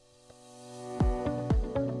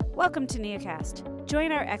Welcome to Neocast.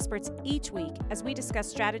 Join our experts each week as we discuss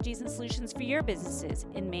strategies and solutions for your businesses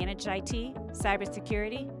in managed IT,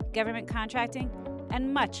 cybersecurity, government contracting,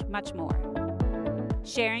 and much, much more.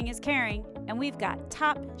 Sharing is caring, and we've got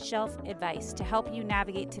top shelf advice to help you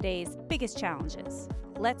navigate today's biggest challenges.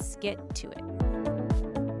 Let's get to it.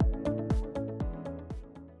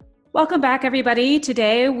 Welcome back, everybody.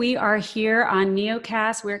 Today we are here on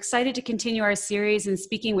Neocast. We're excited to continue our series in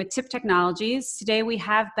speaking with TIP Technologies. Today we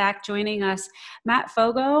have back joining us Matt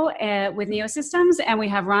Fogo with Neosystems, and we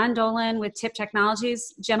have Ron Dolan with TIP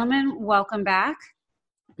Technologies. Gentlemen, welcome back.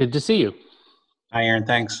 Good to see you. Hi, Aaron.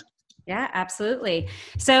 Thanks. Yeah, absolutely.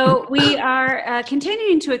 So we are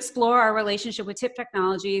continuing to explore our relationship with TIP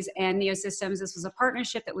Technologies and Neosystems. This was a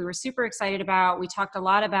partnership that we were super excited about. We talked a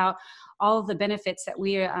lot about all of the benefits that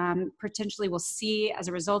we potentially will see as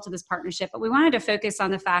a result of this partnership. But we wanted to focus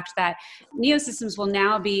on the fact that Neosystems will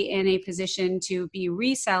now be in a position to be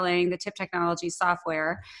reselling the TIP Technologies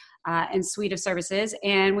software and suite of services.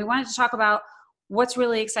 And we wanted to talk about what's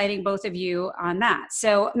really exciting both of you on that.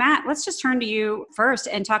 So Matt, let's just turn to you first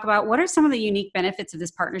and talk about what are some of the unique benefits of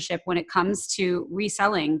this partnership when it comes to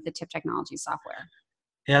reselling the TIP Technologies software?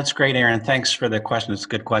 Yeah, that's great, Aaron. Thanks for the question. It's a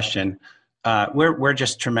good question. We're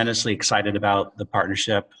just tremendously excited about the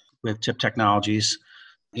partnership with TIP Technologies,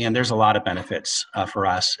 and there's a lot of benefits for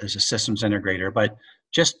us as a systems integrator. But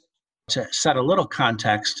just to set a little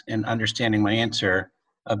context in understanding my answer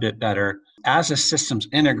a bit better, as a systems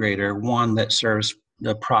integrator, one that serves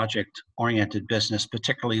the project-oriented business,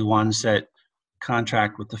 particularly ones that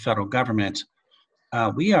contract with the federal government,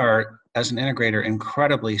 we are, as an integrator,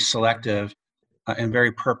 incredibly selective and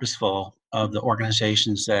very purposeful of the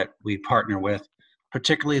organizations that we partner with,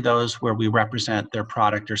 particularly those where we represent their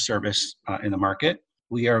product or service in the market.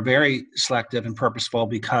 We are very selective and purposeful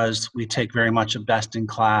because we take very much a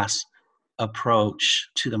best-in-class approach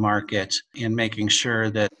to the market in making sure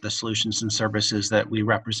that the solutions and services that we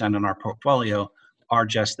represent in our portfolio are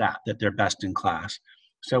just that they're best in class.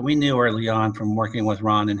 So we knew early on from working with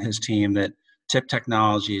Ron and his team that TIP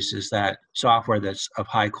Technologies is that software that's of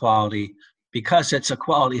high quality because it's a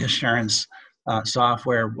quality assurance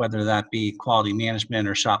software, whether that be quality management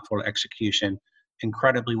or shop floor execution,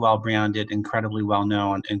 incredibly well branded, incredibly well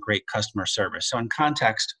known, and great customer service. So in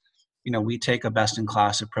context, we take a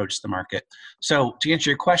best-in-class approach to the market. So to answer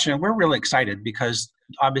your question, we're really excited because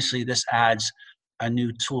obviously this adds a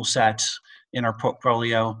new tool set in our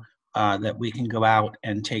portfolio that we can go out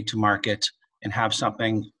and take to market and have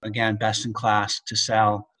something, again, best-in-class to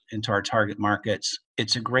sell into our target markets.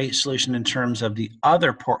 It's a great solution in terms of the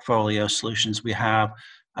other portfolio solutions we have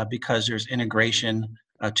because there's integration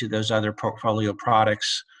to those other portfolio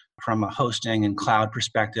products from a hosting and cloud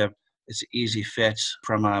perspective. It's an easy fit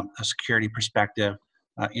from a security perspective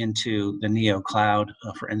into the Neo Cloud,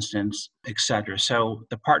 for instance, et cetera. So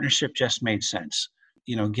the partnership just made sense.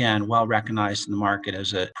 Again, well recognized in the market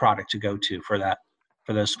as a product to go to for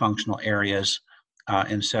those functional areas.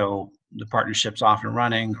 And so the partnership's off and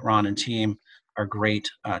running. Ron and team are great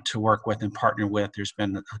to work with and partner with. There's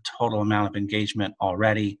been a total amount of engagement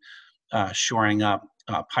already, shoring up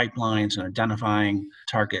pipelines and identifying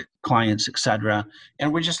target clients, et cetera.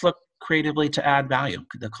 And we just look creatively to add value.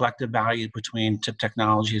 The collective value between TIP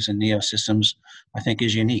Technologies and Neosystems, I think,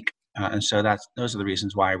 is unique. And so those are the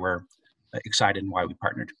reasons why we're excited and why we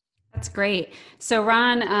partnered. That's great. So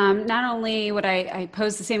Ron, not only would I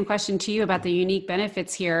pose the same question to you about the unique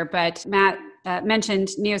benefits here, but Matt mentioned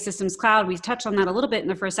Neosystems Cloud. We touched on that a little bit in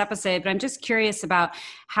the first episode, but I'm just curious about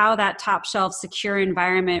how that top shelf secure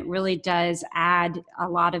environment really does add a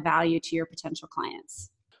lot of value to your potential clients.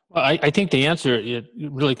 Well, I think the answer, it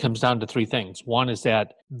really comes down to three things. One is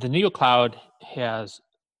that the Neo Cloud has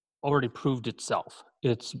already proved itself.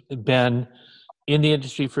 It's been in the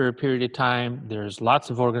industry for a period of time. There's lots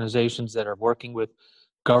of organizations that are working with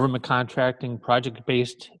government contracting,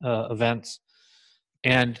 project-based events.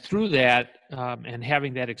 And through that and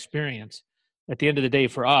having that experience, at the end of the day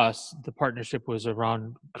for us, the partnership was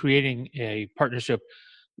around creating a partnership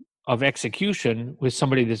of execution with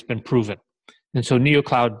somebody that's been proven. And so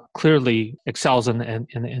NeoCloud clearly excels in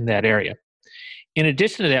that area. In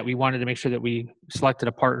addition to that, we wanted to make sure that we selected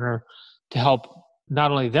a partner to help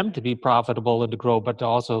not only them to be profitable and to grow, but to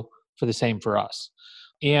also for the same for us.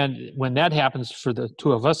 And when that happens for the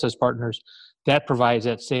two of us as partners, that provides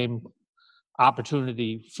that same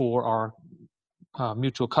opportunity for our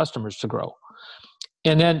mutual customers to grow.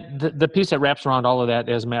 And then the piece that wraps around all of that,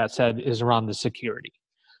 as Matt said, is around the security.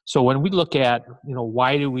 So when we look at,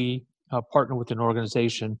 why do we partner with an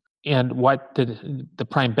organization, And what the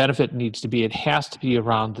prime benefit needs to be, it has to be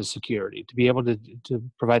around the security, to be able to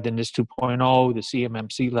provide the NIST 2.0, the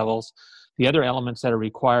CMMC levels, the other elements that are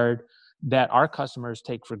required that our customers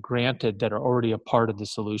take for granted that are already a part of the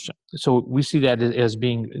solution. So we see that as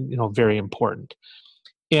being, very important.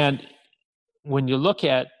 And when you look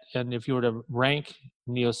at, and if you were to rank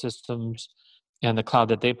Neosystems and the cloud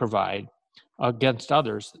that they provide against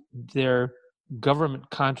others, their government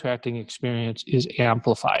contracting experience is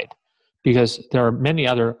amplified because there are many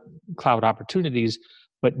other cloud opportunities,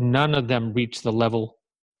 but none of them reach the level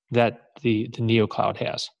that the NeoCloud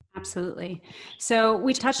has. Absolutely. So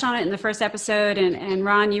we touched on it in the first episode, and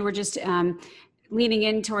Ron, you were just leaning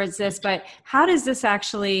in towards this, but how does this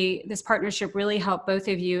partnership really help both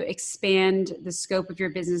of you expand the scope of your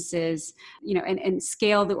businesses, and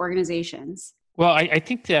scale the organizations? Well, I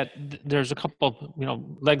think that there's a couple,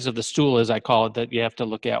 legs of the stool, as I call it, that you have to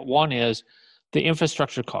look at. One is the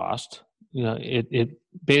infrastructure cost. It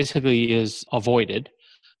basically is avoided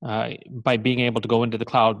by being able to go into the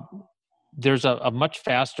cloud. There's a much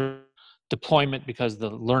faster deployment because the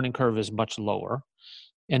learning curve is much lower.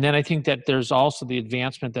 And then I think that there's also the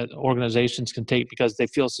advancement that organizations can take because they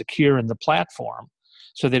feel secure in the platform.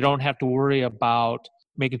 So they don't have to worry about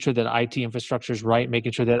making sure that IT infrastructure is right,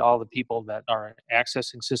 making sure that all the people that are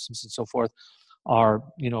accessing systems and so forth are,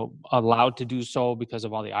 allowed to do so because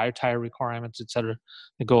of all the ITIL requirements, et cetera,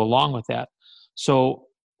 that go along with that. So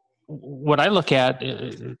what I look at,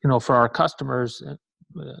 for our customers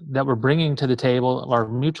that we're bringing to the table, our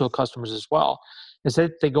mutual customers as well, is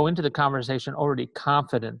that they go into the conversation already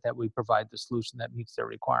confident that we provide the solution that meets their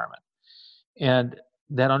requirement. And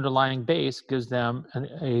that underlying base gives them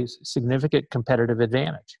a significant competitive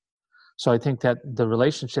advantage. So I think that the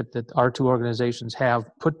relationship that our two organizations have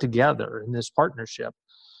put together in this partnership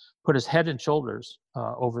put us head and shoulders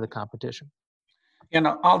over the competition. And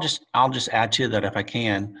I'll just add to that if I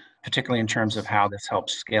can, particularly in terms of how this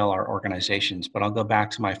helps scale our organizations. But I'll go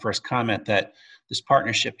back to my first comment that this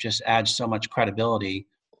partnership just adds so much credibility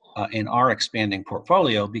in our expanding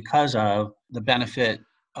portfolio because of the benefit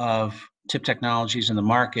of TIP Technologies in the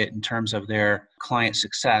market in terms of their client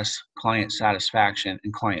success, client satisfaction,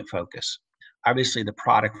 and client focus. Obviously, the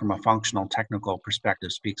product from a functional technical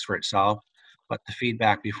perspective speaks for itself, but the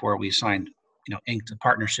feedback before we signed, inked the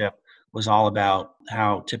partnership was all about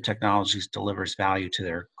how TIP Technologies delivers value to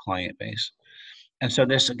their client base. And so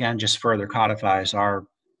this, again, just further codifies our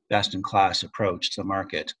best-in-class approach to the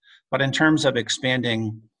market. But in terms of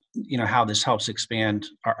expanding, how this helps expand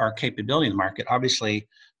our capability in the market, obviously,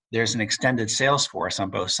 there's an extended sales force on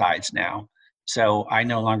both sides now. So I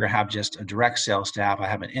no longer have just a direct sales staff. I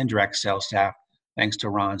have an indirect sales staff, thanks to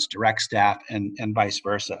Ron's direct staff and vice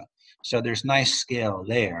versa. So there's nice scale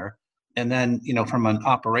there. And then, from an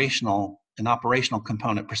operational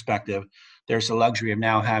component perspective, there's the luxury of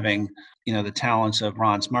now having, the talents of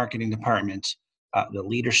Ron's marketing department, the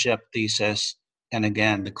leadership thesis, and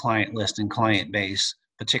again, the client list and client base,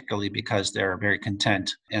 particularly because they're a very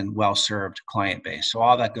content and well-served client base. So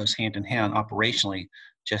all that goes hand in hand operationally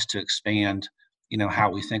just to expand,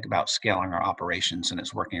 how we think about scaling our operations, and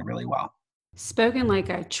it's working really well. Spoken like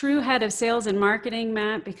a true head of sales and marketing,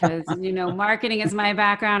 Matt, because, marketing is my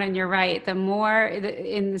background, and you're right. The more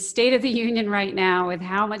in the state of the union right now with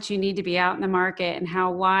how much you need to be out in the market and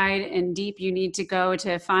how wide and deep you need to go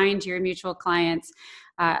to find your mutual clients,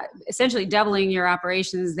 essentially doubling your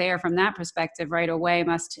operations there from that perspective right away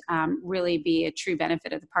must really be a true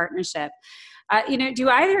benefit of the partnership. Do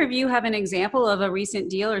either of you have an example of a recent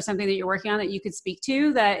deal or something that you're working on that you could speak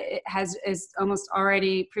to that is almost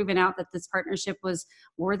already proven out that this partnership was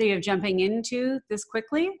worthy of jumping into this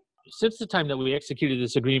quickly? Since the time that we executed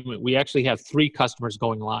this agreement, we actually have 3 customers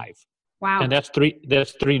going live. Wow. And that's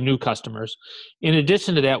three new customers. In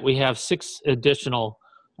addition to that, we have 6 additional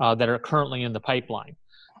that are currently in the pipeline.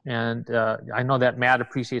 And I know that Matt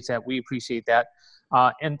appreciates that. We appreciate that.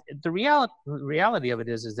 And the reality of it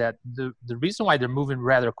is that the reason why they're moving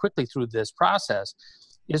rather quickly through this process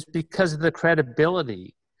is because of the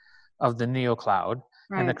credibility of the NeoCloud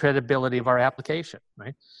and the credibility of our application,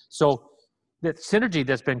 right? So the synergy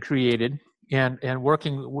that's been created and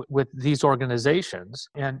working with these organizations,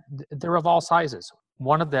 and they're of all sizes.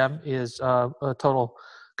 One of them is a total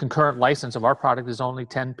concurrent license of our product is only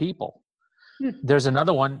 10 people. There's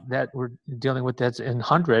another one that we're dealing with that's in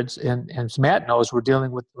hundreds, and as Matt knows, we're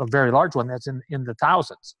dealing with a very large one that's in the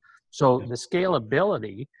thousands. So the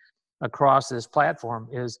scalability across this platform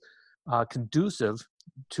is conducive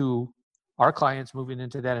to our clients moving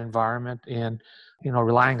into that environment and,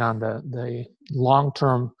 relying on the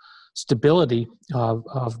long-term stability of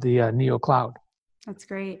the NeoCloud. That's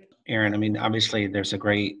great. Aaron, obviously there's a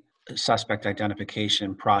great suspect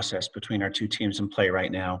identification process between our two teams in play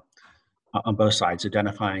right now on both sides,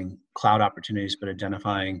 identifying cloud opportunities, but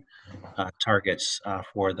identifying targets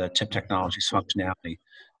for the TIP Technologies functionality.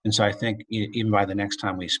 And so I think even by the next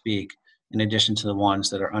time we speak, in addition to the ones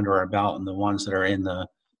that are under our belt and the ones that are in the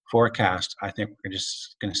forecast, I think we're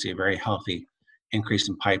just going to see a very healthy increase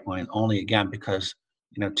in pipeline, only again because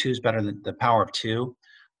two is better than the power of two,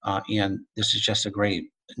 and this is just a great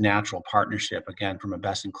natural partnership, again from a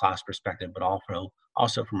best-in-class perspective, but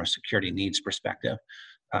also from a security needs perspective.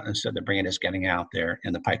 And so the brand is getting out there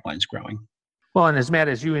and the pipeline's growing. Well, and as Matt,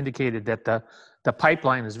 as you indicated, that the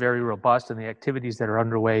pipeline is very robust, and the activities that are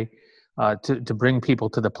underway to bring people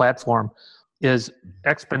to the platform is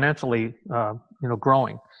exponentially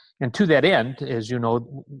growing. And to that end, as you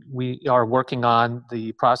know, we are working on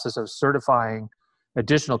the process of certifying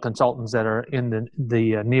additional consultants that are in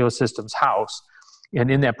the Neosystems house. And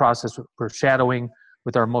in that process, we're shadowing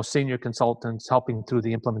with our most senior consultants, helping through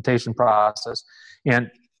the implementation process. And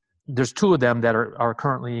there's 2 of them that are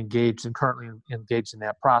currently engaged in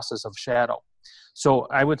that process of shadow. So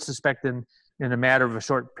I would suspect in a matter of a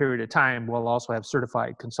short period of time, we'll also have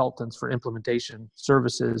certified consultants for implementation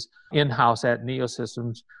services in-house at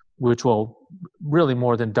Neosystems, which will really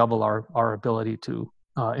more than double our ability to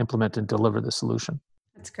implement and deliver the solution.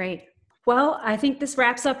 That's great. Well, I think this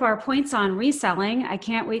wraps up our points on reselling. I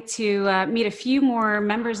can't wait to meet a few more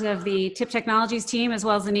members of the TIP Technologies team as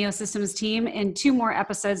well as the Neosystems team in 2 more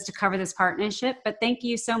episodes to cover this partnership. But thank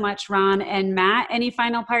you so much, Ron and Matt. Any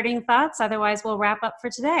final parting thoughts? Otherwise, we'll wrap up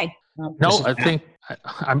for today. No, I think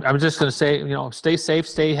I'm just going to say, stay safe,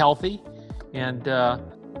 stay healthy, and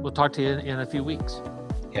we'll talk to you in a few weeks.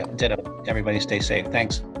 Yeah, ditto. Everybody stay safe.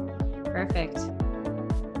 Thanks. Perfect.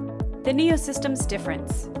 The Neosystems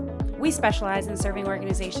difference. We specialize in serving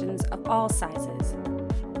organizations of all sizes.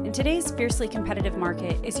 In today's fiercely competitive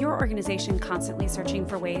market, is your organization constantly searching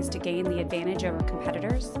for ways to gain the advantage over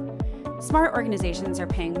competitors? Smart organizations are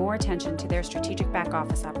paying more attention to their strategic back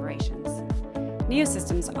office operations.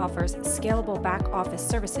 Neosystems offers scalable back office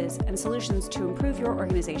services and solutions to improve your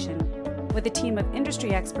organization with a team of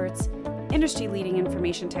industry experts, industry-leading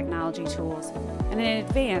information technology tools, and an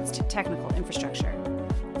advanced technical infrastructure.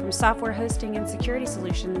 From software hosting and security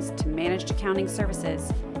solutions to managed accounting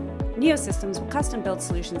services, Neosystems will custom build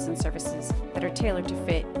solutions and services that are tailored to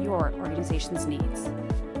fit your organization's needs.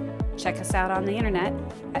 Check us out on the internet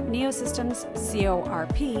at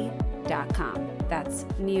neosystemscorp.com. That's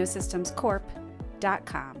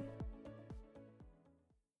neosystemscorp.com.